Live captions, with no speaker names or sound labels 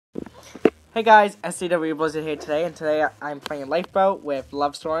Hey guys, SCW Blizzard here today, and today I'm playing Lifeboat with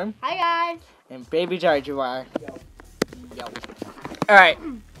Love Storm. Hi guys! And Baby Jar Jar. Yo. Alright,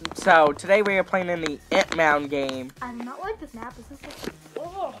 so today we are playing in the Ant Mound game. I do not like this map. This is like...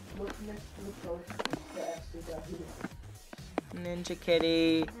 Oh. Ninja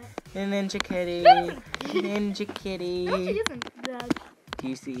Kitty. Ninja Kitty. Ninja Kitty. No, she isn't. Do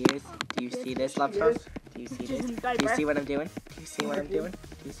you see this? Do you see this, Love Storm? Do you see this? Do you see what I'm doing? Do you see what I'm doing? Do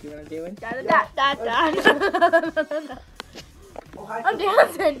you see what I'm doing? I'm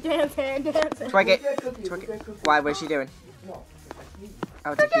dancing. Twerk it. Twerk it. Why? What's she doing?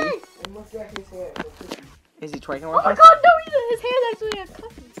 Oh, it's a key? Is he twerking Oh with my us? god, no, his hair's actually a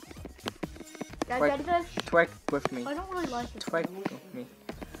cookie. Guys, ready for this? Twerk with me. I don't really like it. Twerk with me.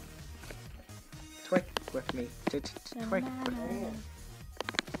 Twerk with me. Twerk with me.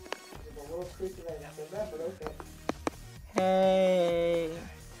 Hey.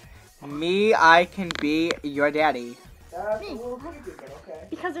 Me, I can be your daddy. Me.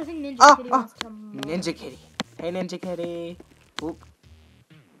 Because I think Ninja Kitty wants to more. Ninja Kitty. Hey, Ninja Kitty. Oop.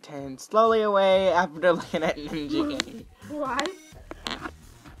 Turn slowly away after looking at Ninja Kitty. Why?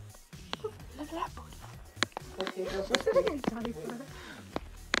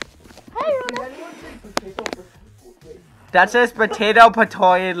 Hey, That says potato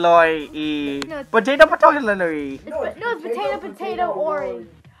potato. No, it's Potato potato. it's potato ori.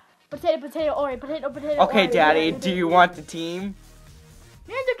 Potato ori. Potato Okay, ori. Daddy, do you want the team?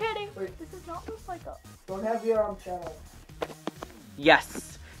 Ninja Kitty. This is not just like a... Don't have your own channel.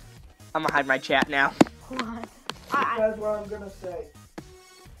 Yes. I'm gonna hide my chat now. What? That's what I'm gonna say.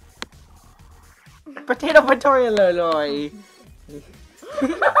 Potato potato.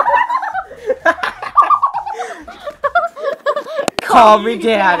 Call me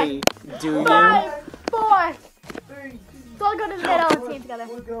Daddy. Do you? 5, 4. 3, So I'll go to the middle and team together.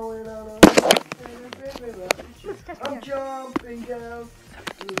 We're going on a... I'm jumping down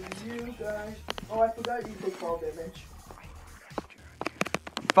to you guys. Oh, I forgot you take fall damage.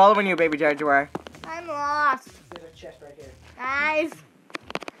 Following you, Baby Jar Jar. I'm lost. There's a chest right here. Guys.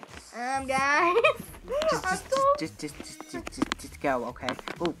 Guys. Just go, okay?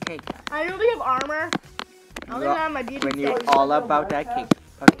 Ooh, cake. I only have armor. I only have my beauty When you're sticks. all about that cake.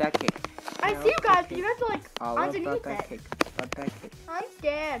 About that cake. I see you guys, but you guys are like All underneath about that it. cake. About that cake. I'm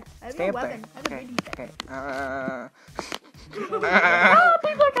scared. I have Stay no up there. weapon. I have a Okay, beauty stick. okay. Oh,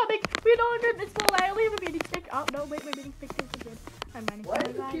 people are coming. We don't know this full. I only have a beauty stick. Oh, no, wait, my beauty stick is good. I'm running. Why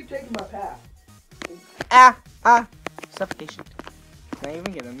do you keep taking my path? Suffocation. Can I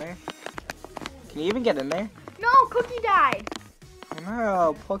even get in there? Can you even get in there? No, Cookie died. Oh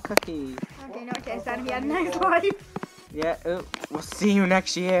no, poor Cookie. Okay, no chance that he had a nice life. Yeah, ooh, we'll see you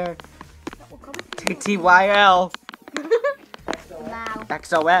next year. We'll come with TTYL. Wow.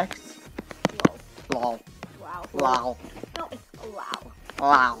 XOX. LOL. Wow. LOL. No, it's wow.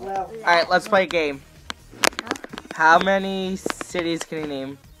 Wow. Well, Alright, let's play a game. Huh? How many cities can you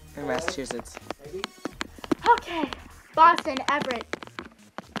name in Massachusetts? maybe. Okay. Boston, Everett,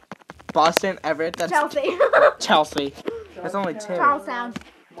 Boston, Everett, that's Chelsea, Chelsea. That's only two. Charlestown.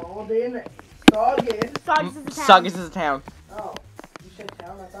 Malden, Saugus. Saugus is a town. Saugus is a town. Oh, you said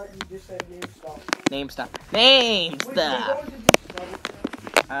town? I thought you just said name stuff. Name stuff. Name Wait, stuff. you're going to just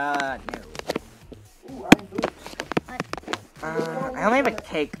No. Ooh, iron boots. I only have a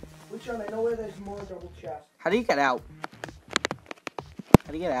cake. Which one? I know where there's more double chest. How do you get out?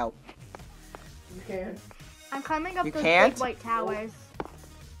 How do you get out? You can. I'm climbing up You those can't? big white towers.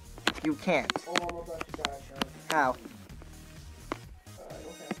 You can't. Oh, I'm about to die, Sean. How? Okay,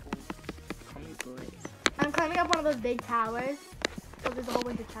 cool. Call me Blaze. I'm climbing up one of those big towers. So there's a whole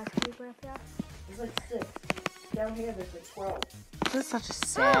bunch of chest people up there. There's like 6. Down here, there's like 12. This is such a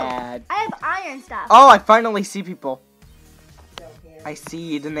sad. I have iron stuff. Oh, I finally see people. Down here. I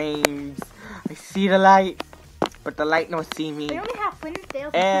see the names. I see the light. But the light don't see me. They only have flint and steel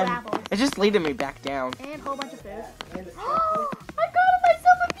And and 2 apples. it's just leading me back down. And a whole bunch of food. And a I got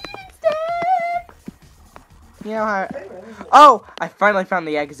myself a beating stick! You know how? chest. Oh, I finally found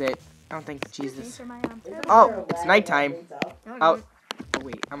the exit. I don't think Thanks Jesus. for my Oh, it's nighttime. No, Oh,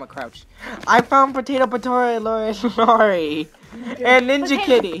 wait, I'm a crouch. I found potato potato Lori and Ninja Potato.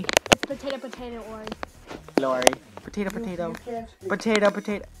 Kitty. It's potato ori. Lori, potato potato, You can't speak. potato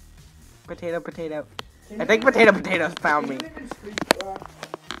potato, potato potato. I think potato potatoes found me. Can you even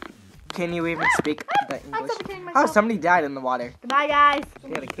speak? Can you even speak the I'm English? suffocating Oh, myself. somebody died in the water. Goodbye, guys.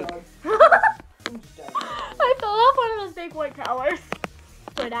 You got a cake. I fell off one of those big white towers.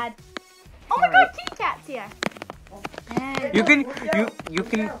 So I died. Oh my god, kitty cat's here. You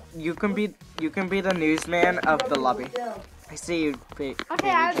can be the newsman of the lobby. I see you. Okay, I How do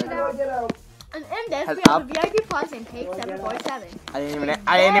I get out? And in this, Head we have up. the VIP Plus and Cake 747. I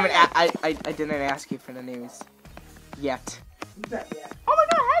didn't ask you for the news. Yet. Not yet. Oh my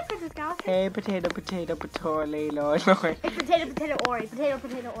god, hey, Princess Galaxy. Hey, potato, Lord. It's potato, Ori.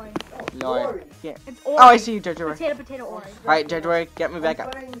 Potato, Ori. Lord. Lori. Yeah. It's Ori. Oh, I see you, Jojo. Potato, Ori. Alright, Jojo, get me back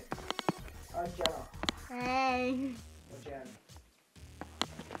up. Playing, Jenna. Hey. Or Jen.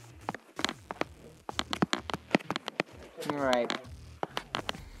 Alright.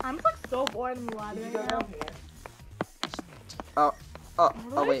 I'm just like so bored in the lobby Did you right go now. down here? Oh, What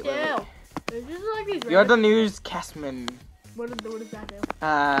do wait. I do? There's just like these You're the random- newscastman. What does that do?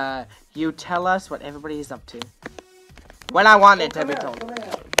 You tell us what everybody is up to. When I want it to be told. Come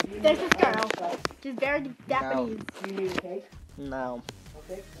out. There's this girl. She's very Japanese. Do you need a cake? No.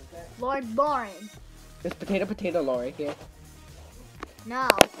 Okay. Lord Lauren. There's potato, Lori here. No.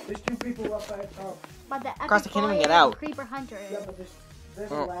 There's two people up at top. But the epic Cross, I can't even warrior get out. and Creeper Hunter Yeah, is. but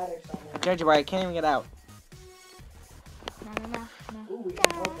there's Oh. a ladder somewhere. Jojo, I can't even get out. No. Ooh, we can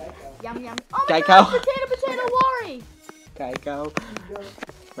hold that down. Yum. Oh my Geico. god, potato, Lori. Geico. Go.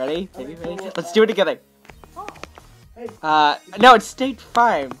 Ready? Ready? Let's do it together. Oh. No, it's State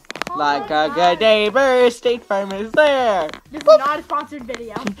Farm. Oh Like my a God. good neighbor, State Farm is there. This is not a sponsored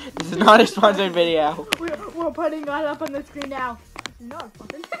video. This is not a sponsored video. We're putting that up on the screen now. This is not a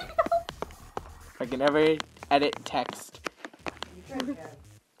sponsored video. I can never edit text. You can.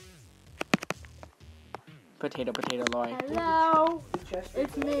 Potato, Lori. Hello, The chest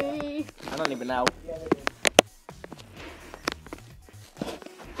it's me. I don't even know. Yeah, they do.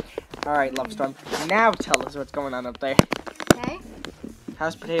 Alright, Love Storm. Now tell us what's going on up there. Okay.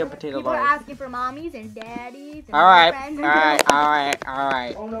 How's potato, People Lori? are asking for mommies and daddies and Alright, boyfriends.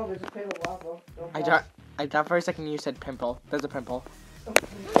 alright. Oh no, there's a pail of lava. I thought for a second you said pimple. There's a pimple. Don't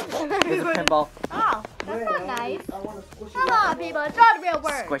There's a pimple. Oh, that's not nice. I want to squish it. Come on, people. It's not a real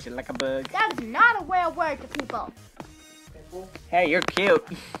word. Squish it like a bug. That is not a real word to people. Pimple. Hey, you're cute.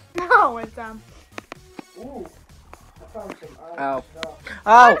 No, it's Ooh. I found some Oh. iron stuff.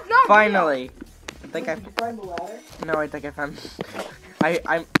 Oh, That is not finally. I think Did you find the ladder? No, I think I found.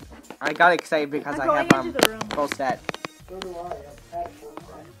 I got excited because I'm I going have into the room. full set. So do I. I've had a full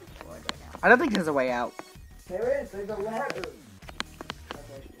set. I don't think there's a way out. There is. There's a ladder.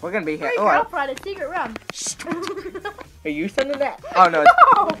 We're gonna be here. Free Oh, girlfriend, a secret room. are you sending that? Oh no.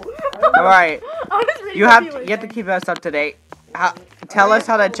 No. All right. I'm just reading You what have people you are have to saying. keep us up to date. Tell us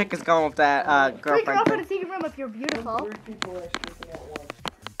how that chick is going with that Free girlfriend girlfriend, a thing. secret room if you're beautiful. 3 people are speaking at once.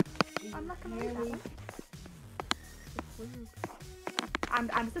 I'm not gonna read that one. I'm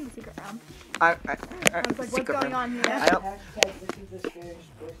just in the secret room. I I was like, what's secret going room. on here? I don't- Hashtag, this is the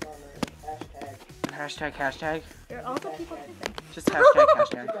scariest place on earth. Hashtag. There are also people kissing. Just hashtag.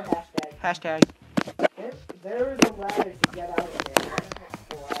 Just a hashtag. Hashtag. There is a ladder to get out of there.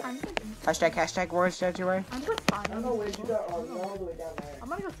 I'm just in- Hashtag. Where's January? I'm just fine. I don't know where you go. Oh, you're all the way down there. I'm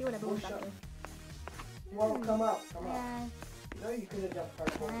gonna go see what everyone's up to. Well, come up. Yeah. No, you could have jumped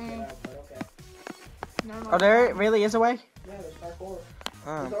parkour to get out, but okay. No. Oh, there really is a way. Yeah, there's parkour.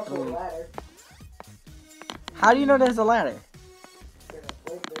 There's also a Ooh. ladder. How do you know there's a ladder? You're gonna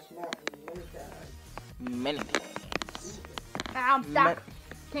float this mountain many times. Many things. I'm stuck.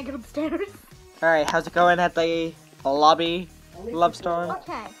 Can't get upstairs. All right, how's it going at the lobby? Only Love people- Storm.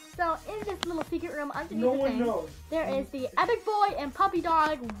 Okay, so in this little secret room underneath No the one thing, knows. there is the Epic Boy and Puppy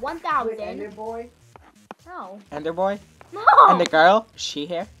Dog Wait, 1000. Ender boy? No. Ender Boy? No. And the girl? She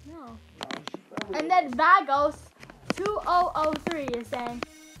here? No. No, she's probably And then Vagos 2003 is saying,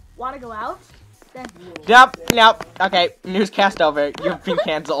 wanna go out? Then Nope. Okay, newscast over. You've been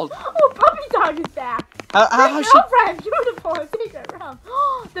canceled. oh, Puppy Dog is back. How My she? girlfriend, beautiful, in secret room.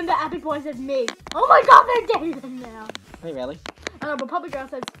 Then the Epic Boy says me. Oh my god, they're dating now. Wait, really? I don't know, but Puppy Girl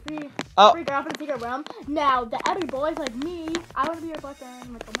says free Oh, girl in the secret room. Now the Epic Boy's like me. I want to be your boyfriend.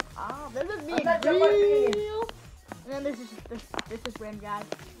 I'm like, oh, this is being I'm not your boyfriend. real. And then there's this random guy.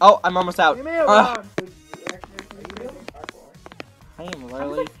 oh, I'm almost out. Leave me alone. Are you doing parkour? I am I'm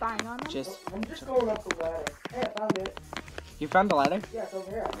literally just spying on them. just. I'm just going up the ladder. Hey, I found it. You found the ladder? Yeah, it's over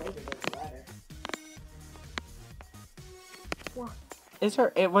here. I told you there's a ladder. Is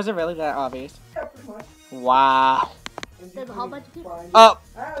her? It was it really that obvious? Yeah, pretty much. Wow. There's a whole bunch of people. Oh,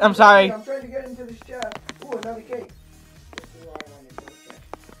 Ah, I'm sorry. I'm trying to get into this chest. Ooh, another cake. This is why I went into the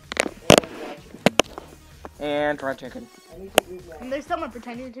chest. and fried chicken. I need to eat And now. there's someone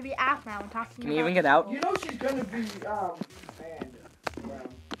pretending to be Ass now and talking Can you even get out? You know she's gonna be, banned.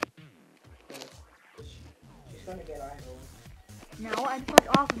 She's gonna get idol. No, I'm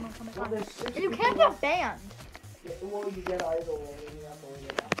like awesome. Oh my Well, god. there's 6 And you people can't left. get banned. Yeah, well, you get idol and you have to leave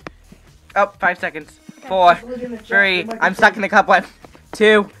it out. Oh, 5 seconds. 4, 3. I'm stuck in the cup. 1,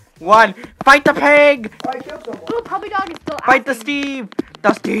 2, 1. Fight the pig! I killed someone. Ooh, puppy dog is still Fight the acting. Steve!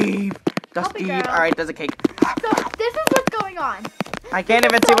 The Steve! The Puppy Steve! girl. Alright, there's a cake. So this is what's going on. I can't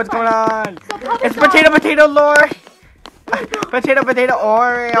even see what's going on. So puppy It's dog, potato, Lord! Potato,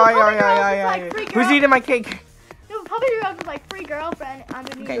 oi, No, oi, puppy oi, girl oi, is like oi. free Who's girl. eating my cake? No, puppy dog is like free girlfriend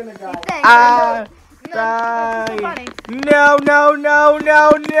underneath Okay. these things. Ah, No, it's so funny. No, no, no,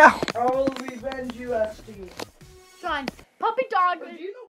 no, no! I will revenge you, Steve. Sean, puppy dog. Do you know